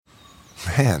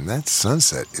Man, that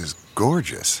sunset is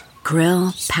gorgeous.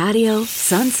 Grill, patio,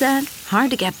 sunset.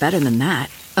 Hard to get better than that.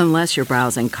 Unless you're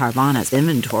browsing Carvana's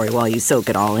inventory while you soak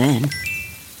it all in.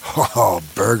 Oh,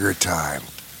 burger time.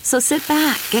 So sit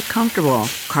back, get comfortable.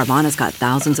 Carvana's got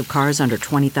thousands of cars under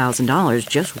 $20,000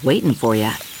 just waiting for you.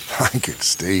 I could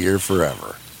stay here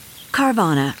forever.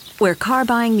 Carvana, where car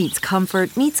buying meets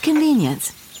comfort meets convenience.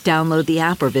 Download the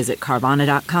app or visit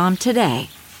Carvana.com today.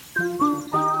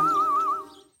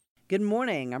 Good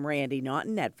morning. I'm Randy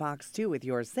Naughton at Fox 2 with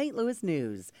your St. Louis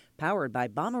news, powered by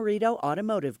Bomarito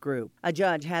Automotive Group. A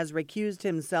judge has recused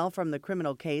himself from the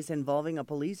criminal case involving a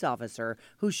police officer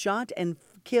who shot and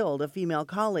killed a female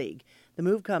colleague. The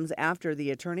move comes after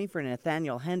the attorney for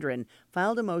Nathaniel Hendren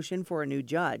filed a motion for a new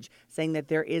judge, saying that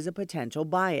there is a potential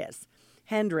bias.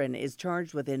 Hendren is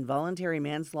charged with involuntary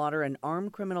manslaughter and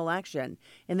armed criminal action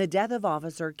in the death of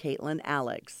Officer Caitlin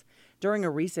Alex. During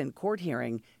a recent court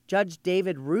hearing, Judge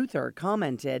David Ruther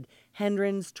commented,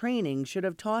 Hendren's training should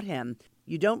have taught him,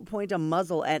 you don't point a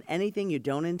muzzle at anything you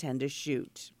don't intend to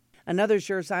shoot. Another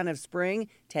sure sign of spring,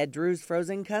 Ted Drew's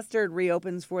Frozen Custard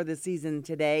reopens for the season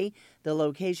today. The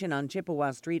location on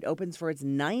Chippewa Street opens for its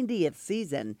 90th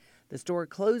season. The store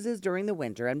closes during the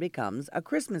winter and becomes a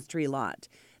Christmas tree lot.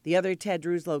 The other Ted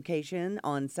Drew's location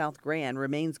on South Grand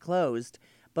remains closed,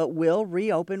 but will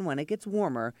reopen when it gets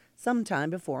warmer, sometime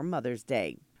before Mother's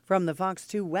Day. From the Fox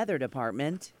 2 Weather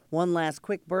Department, one last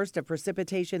quick burst of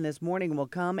precipitation this morning will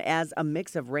come as a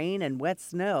mix of rain and wet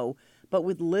snow, but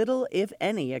with little, if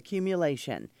any,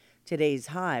 accumulation. Today's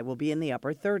high will be in the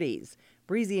upper 30s.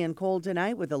 Breezy and cold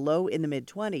tonight with a low in the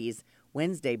mid-20s.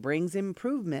 Wednesday brings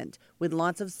improvement with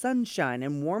lots of sunshine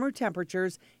and warmer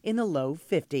temperatures in the low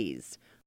 50s.